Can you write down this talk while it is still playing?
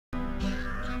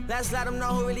Let's let them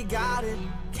know who really got it.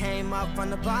 Came up from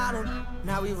the bottom,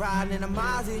 now we riding in a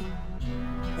Mozzie.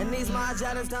 And these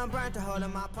Montages done burnt a hole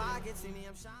in my pocket. See me,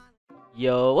 I'm shining.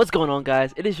 Yo, what's going on,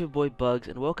 guys? It is your boy Bugs,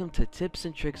 and welcome to tips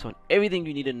and tricks on everything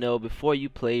you need to know before you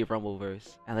play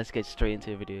Rumbleverse. And let's get straight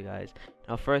into the video, guys.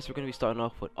 Now first, we're going to be starting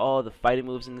off with all the fighting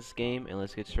moves in this game, and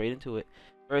let's get straight into it.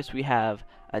 First, we have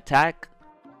attack,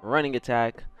 running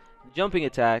attack, jumping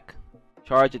attack,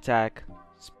 charge attack,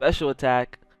 special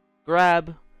attack,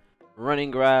 grab,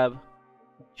 running grab,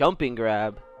 jumping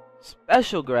grab,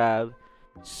 special grab,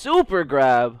 super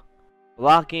grab,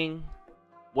 blocking,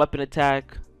 weapon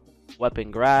attack, weapon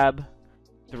grab,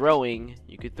 throwing.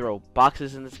 You could throw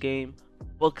boxes in this game,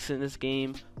 books in this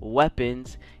game,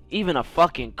 weapons, even a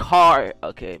fucking car.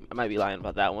 Okay, I might be lying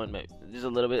about that one, but there's a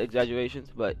little bit of exaggerations,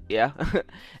 but yeah. And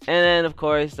then of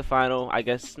course the final, I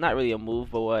guess not really a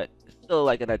move, but what still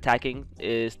like an attacking,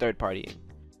 is third partying.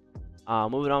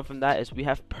 Moving on from that is we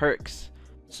have perks.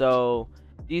 So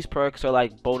these perks are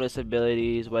like bonus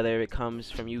abilities, whether it comes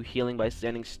from you healing by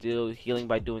standing still, healing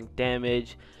by doing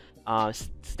damage,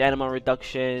 stamina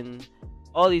reduction,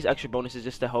 all these extra bonuses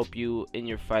just to help you in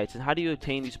your fights. And how do you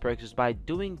obtain these perks? Is by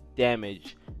doing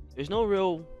damage. There's no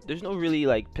really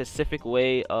like specific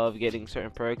way of getting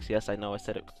certain perks. Yes, I know I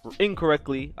said it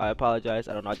incorrectly, I apologize.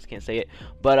 I don't know, I just can't say it.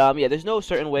 But yeah, there's no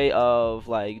certain way of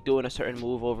like doing a certain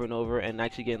move over and over and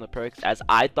actually getting the perks, as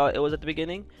I thought it was at the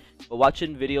beginning. But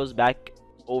watching videos back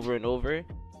over and over,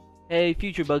 hey,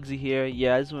 future Bugsy here.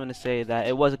 Yeah, I just want to say that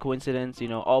it was a coincidence. You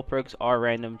know, all perks are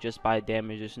random just by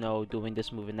damage. There's no doing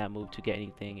this move and that move to get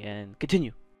anything, and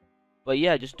continue. But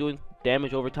yeah, just doing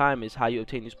damage over time is how you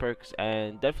obtain these perks,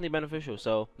 and definitely beneficial.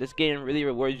 So this game really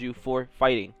rewards you for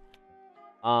fighting.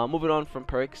 Moving on from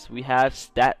perks, we have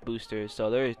stat boosters.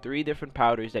 So there are 3 different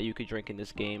powders that you could drink in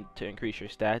this game to increase your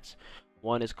stats.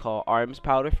 One is called arms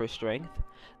powder for strength,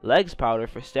 legs powder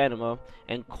for stamina,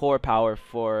 and core power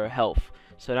for health.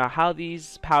 So now how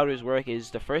these powders work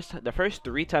is the first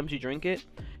 3 times you drink it,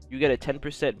 you get a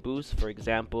 10% boost. For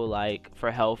example, like for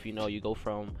health, you know, you go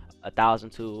from 1,000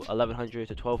 to 1,100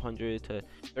 to 1,200 to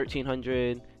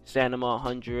 1,300, stamina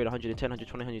 100, 110,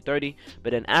 120, 130.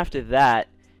 But then after that,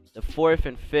 the 4th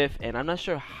and 5th, and I'm not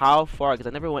sure how far because I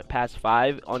never went past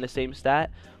 5 on the same stat,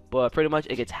 but pretty much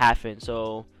it gets halved.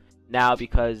 So now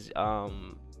because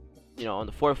you know, on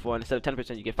the 4th one, instead of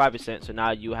 10% you get 5%, so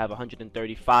now you have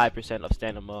 135% of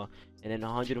stamina, and then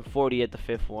 140 at the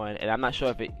 5th one. And I'm not sure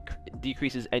if it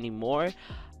decreases anymore.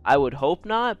 I would hope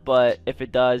not, but if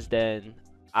it does, then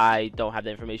I don't have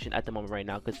the information at the moment right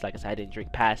now, because like I said, I didn't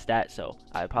drink past that, so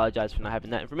I apologize for not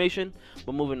having that information.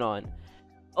 But moving on,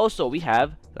 also we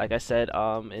have, like I said,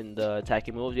 in the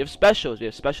attacking moves, we have specials. We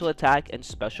have special attack and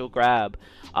special grab.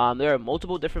 There are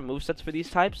multiple different movesets for these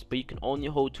types, but you can only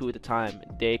hold 2 at a time.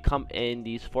 They come in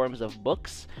these forms of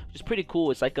books, which is pretty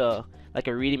cool. It's like a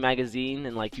reading magazine,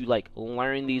 and like you like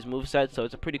learn these movesets, so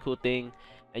it's a pretty cool thing.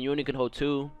 And you only can hold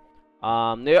 2.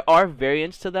 There are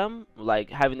variants to them,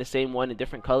 like having the same one in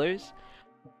different colors.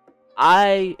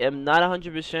 I am not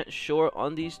 100% sure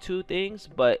on these 2 things,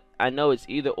 but I know it's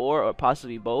either or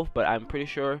possibly both. But I'm pretty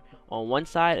sure on one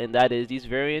side, and that is these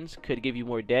variants could give you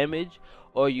more damage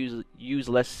or use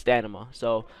less stamina.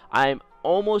 So I'm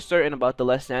almost certain about the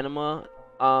less stamina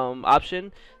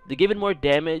option. The giving more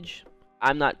damage,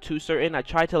 I'm not too certain. I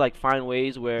tried to like find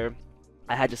ways where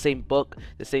I had the same book,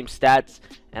 the same stats,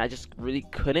 and I just really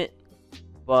couldn't.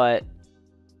 But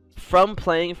from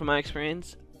playing, from my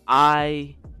experience,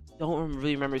 I don't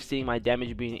really remember seeing my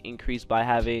damage being increased by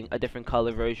having a different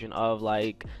color version of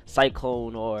like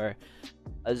Cyclone or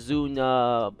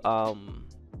Azuna,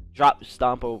 Drop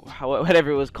Stomp, or whatever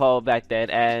it was called back then.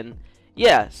 And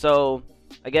yeah, so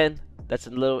again, that's a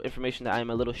little information that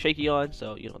I'm a little shaky on.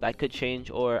 So you know, that could change,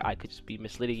 or I could just be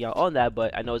misleading y'all on that,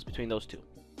 but I know it's between those 2.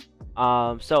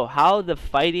 So how the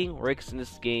fighting works in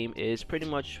this game is pretty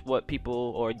much what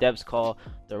people or devs call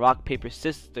the rock paper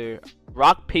scissor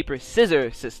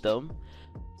system,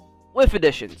 with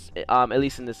additions, at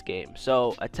least in this game.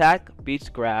 So attack beats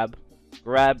grab,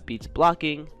 grab beats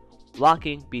blocking,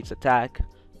 blocking beats attack,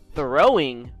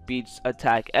 throwing beats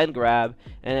attack and grab,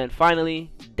 and then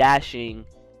finally dashing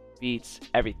beats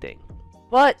everything.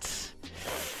 But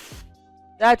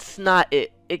that's not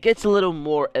it. It gets a little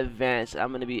more advanced.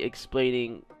 I'm going to be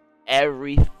explaining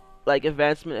every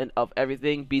advancement of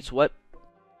everything beats what.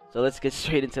 So let's get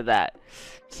straight into that.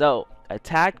 So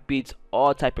attack beats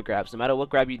all type of grabs. No matter what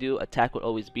grab you do, attack will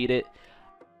always beat it.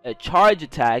 A charge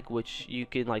attack, which you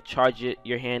can like charge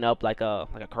your hand up like a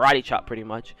karate chop pretty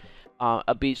much,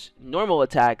 beats normal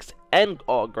attacks and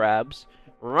all grabs.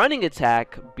 Running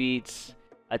attack beats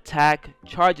attack,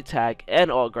 charge attack, and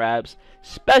all grabs.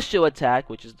 Special attack,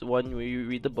 which is the one where you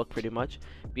read the book pretty much,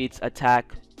 beats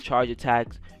attack, charge attack,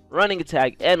 running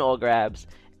attack, and all grabs.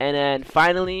 And then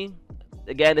finally,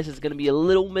 again, this is going to be a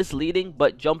little misleading,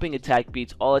 but jumping attack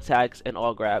beats all attacks and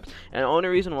all grabs. And the only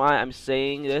reason why I'm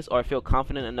saying this, or I feel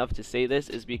confident enough to say this,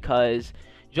 is because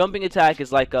jumping attack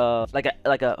is again,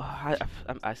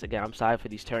 I'm sorry for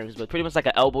these terms, but pretty much like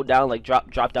an elbow down, like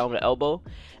drop down with an elbow.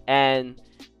 And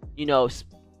you know,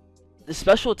 the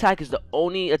special attack is the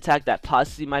only attack that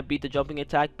possibly might beat the jumping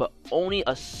attack, but only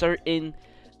a certain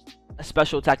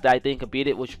special attack that I think could beat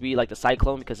it, which would be like the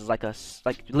cyclone, because it's like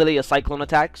literally a cyclone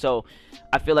attack. So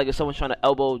I feel like if someone's trying to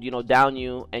elbow, you know, down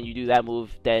you, and you do that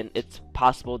move, then it's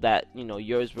possible that, you know,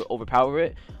 yours will overpower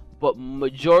it. But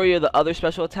majority of the other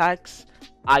special attacks,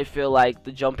 I feel like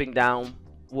the jumping down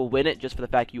will win it, just for the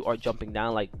fact you are jumping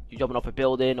down, like you're jumping off a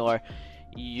building, or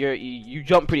you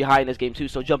jump pretty high in this game too.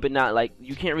 So jumping down, like,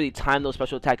 you can't really time those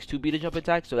special attacks to beat a jump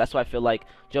attack. So that's why I feel like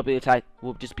jumping attack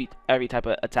will just beat every type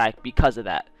of attack because of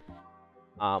that.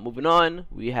 Moving on,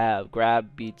 we have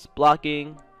grab beats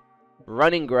blocking,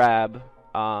 running grab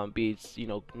beats, you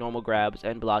know, normal grabs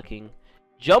and blocking.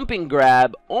 Jumping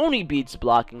grab only beats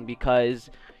blocking, because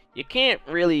you can't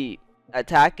really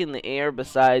attack in the air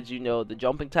besides, you know, the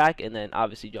jumping attack, and then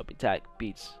obviously jumping attack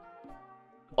beats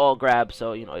all grabs,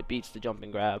 so, you know, it beats the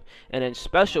jumping grab. And then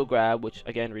special grab, which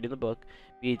again, reading the book,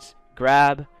 beats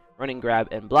grab, running grab,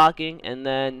 and blocking. And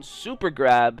then super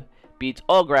grab beats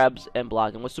all grabs and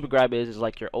blocking. What super grab is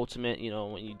like your ultimate, you know,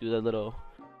 when you do the little,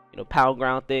 you know, pound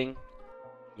ground thing.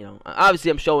 You know,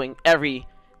 obviously I'm showing every,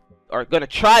 or gonna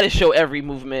try to show every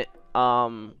movement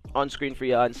on screen for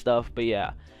you and stuff, but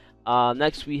yeah.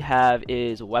 Next we have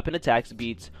is weapon attacks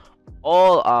beats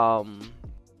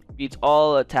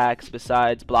all attacks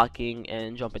besides blocking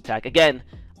and jump attack. Again,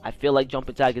 I feel like jump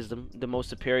attack is the most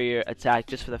superior attack,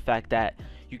 just for the fact that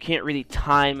you can't really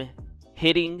time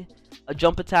hitting a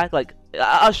jump attack. Like,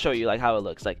 I'll show you like how it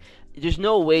looks. Like, there's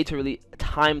no way to really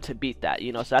time to beat that,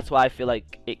 you know. So that's why I feel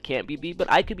like it can't be beat,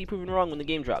 but I could be proven wrong when the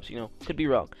game drops, you know. Could be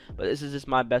wrong, but this is just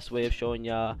my best way of showing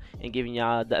y'all and giving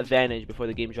y'all the advantage before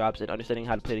the game drops, and understanding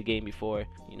how to play the game before,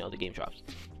 you know, the game drops.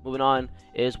 Moving on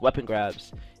is weapon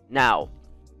grabs. Now,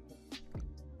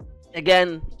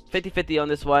 again, 50-50 on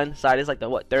this one. Sorry, this is like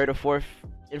the third or fourth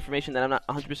information that I'm not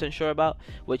 100% sure about,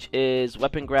 which is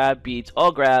weapon grab beats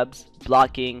all grabs,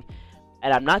 blocking,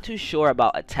 and I'm not too sure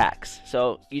about attacks.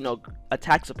 So, you know,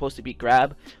 attack's supposed to be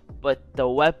grab, but the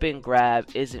weapon grab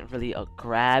isn't really a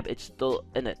grab, it's still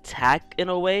an attack in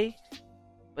a way.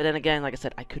 But then again, like I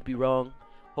said, I could be wrong.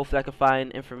 Hopefully I can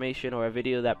find information or a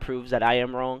video that proves that I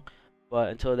am wrong, but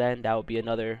until then, that would be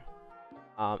another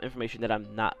information that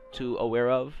I'm not too aware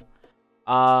of.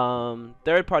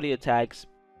 Third party attacks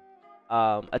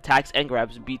and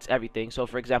grabs beats everything. So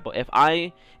for example, if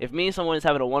me and someone is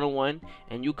having a one-on-one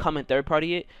and you come and third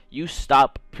party it, you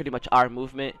stop pretty much our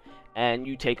movement and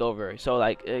you take over. So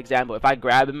like example, if I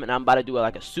grab him and I'm about to do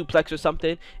like a suplex or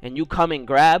something, and you come and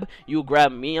you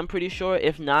grab me, I'm pretty sure.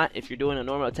 If not, if you're doing a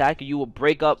normal attack, you will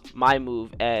break up my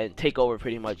move and take over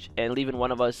pretty much, and leaving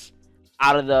one of us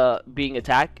out of the being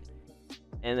attacked.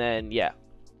 And then yeah,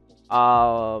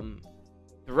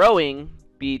 throwing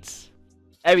beats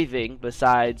everything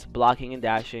besides blocking and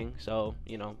dashing. So,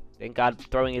 you know, thank God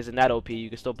throwing isn't that OP. You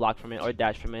can still block from it or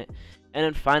dash from it. And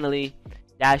then finally,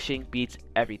 dashing beats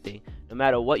everything. No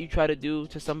matter what you try to do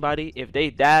to somebody, if they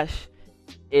dash,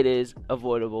 it is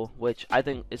avoidable, which I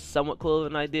think is somewhat cool of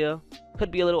an idea.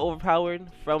 Could be a little overpowered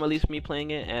from at least me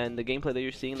playing it and the gameplay that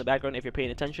you're seeing in the background if you're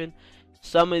paying attention.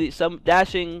 Some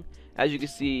dashing, as you can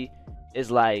see, is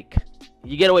like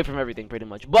you get away from everything pretty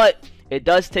much, but it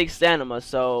does take stamina.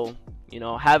 So, you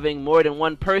know, having more than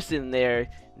one person there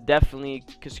definitely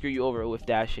could screw you over with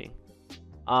dashing.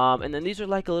 And then these are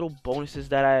like a little bonuses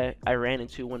that I ran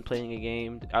into when playing a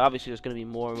game. Obviously there's gonna be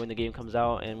more when the game comes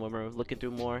out and when we're looking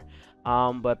through more.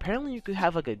 But apparently you could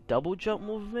have like a double jump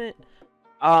movement.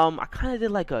 I kind of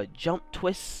did like a jump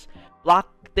twist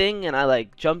block thing, and I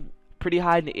like jumped pretty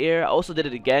high in the air. I also did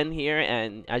it again here,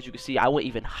 and as you can see, I went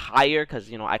even higher because,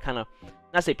 you know, I kind of,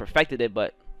 not say perfected it,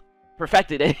 but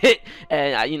perfected it.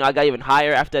 And you know, I got even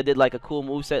higher after I did like a cool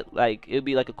move set. Like, it would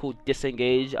be like a cool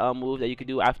disengage move that you could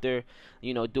do after,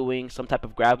 you know, doing some type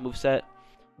of grab move set.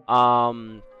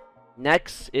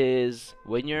 Next is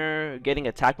when you're getting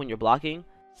attacked, when you're blocking,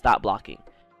 stop blocking.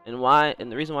 And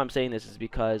the reason why I'm saying this is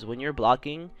because when you're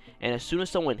blocking, and as soon as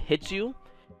someone hits you,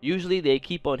 usually they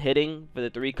keep on hitting for the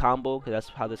 3 combo, because that's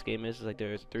how this game is. It's like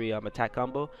there's 3 attack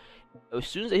combo. As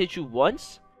soon as they hit you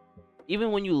once,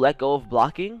 even when you let go of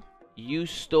blocking, you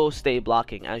still stay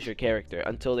blocking as your character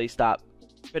until they stop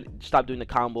doing the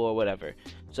combo or whatever.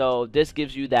 So this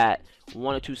gives you that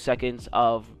 1 or 2 seconds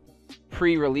of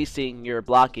pre-releasing your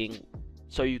blocking,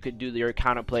 so you could do your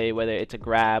counterplay, whether it's a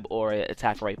grab or an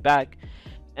attack right back.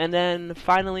 And then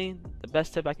finally, the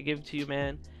best tip I could give to you,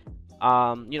 man,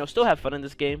 you know, still have fun in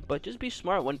this game, but just be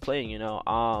smart when playing. You know,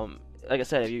 like I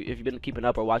said, if you've been keeping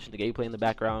up or watching the gameplay in the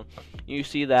background, you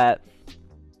see that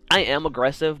I am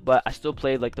aggressive, but I still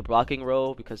played like the blocking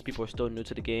role because people are still new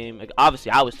to the game. Like, obviously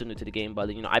I was still new to the game,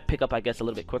 but you know, I pick up, I guess, a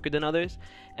little bit quicker than others.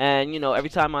 And you know, every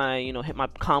time I, you know, hit my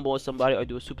combo with somebody or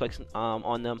do a suplex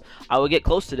on them, I would get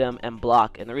close to them and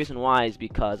block. And the reason why is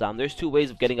because there's 2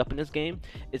 ways of getting up in this game.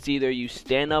 It's either you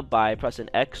stand up by pressing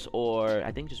X, or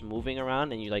I think just moving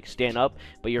around, and you like stand up,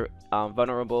 but you're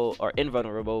vulnerable or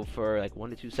invulnerable for like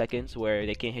 1 to 2 seconds where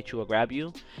they can't hit you or grab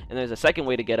you. And there's a second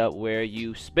way to get up where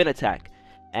you spin attack,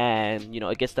 and you know,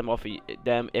 it gets them off of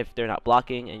them if they're not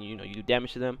blocking, and you know, you do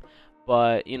damage to them.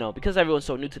 But you know, because everyone's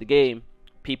so new to the game,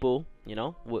 people, you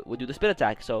know, would do the spin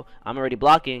attack. So I'm already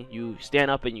blocking, you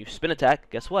stand up and you spin attack.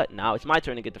 Guess what? Now it's my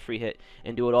turn to get the free hit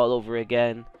and do it all over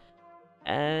again.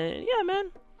 And yeah,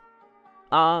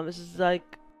 man, this is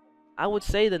like, I would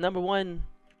say the number one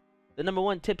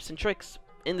tips and tricks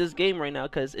in this game right now,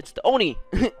 because it's the only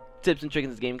tips and tricks in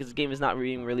this game, because this game is not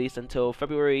being released until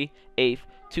February 8th,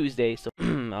 Tuesday. So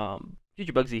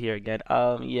Future Bugsy here again.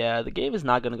 Yeah, the game is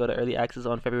not gonna go to early access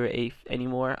on February 8th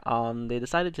anymore. They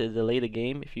decided to delay the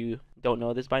game. If you don't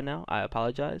know this by now, I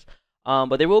apologize.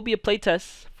 But there will be a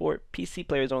playtest for PC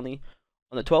players only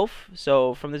on the 12th.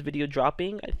 So from this video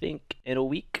dropping, I think in a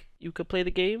week you could play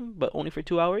the game, but only for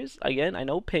 2 hours. Again, I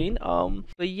know, pain.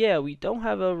 But yeah, we don't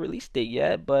have a release date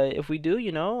yet, but if we do,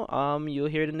 you know, you'll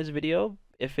hear it in this video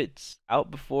if it's out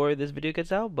before this video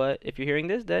gets out. But if you're hearing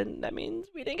this, then that means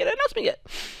we didn't get an announcement yet.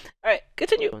 Alright,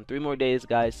 continue. In 3 more days,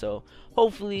 guys, so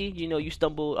hopefully, you know, you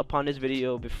stumble upon this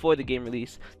video before the game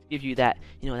release to give you that,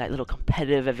 you know, that little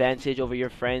competitive advantage over your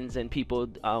friends and people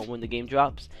when the game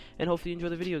drops. And hopefully you enjoy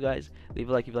the video, guys. Leave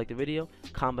a like if you like the video,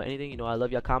 comment anything. You know, I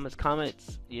love your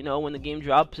comments, you know, when the game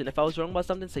drops. And if I was wrong about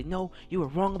something, say, no, you were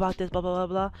wrong about this, blah blah blah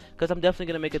blah, because I'm definitely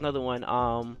gonna make another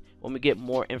one when we get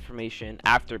more information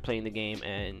after playing the game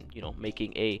and, you know,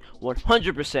 making a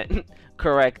 100%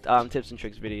 correct tips and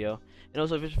tricks video. And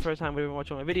also, if it's your first time ever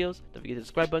watching my videos, don't forget to hit the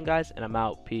subscribe button, guys, and I'm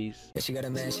out. Peace. Yeah, she got a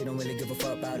man, she don't really give a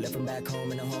fuck about. Left him back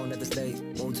home in a whole nother state.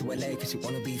 Moved to LA cause she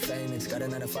wanna be famous. Got a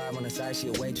 9 to 5 on the side, she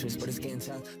a waitress, but it's getting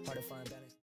tough, hard to find balance.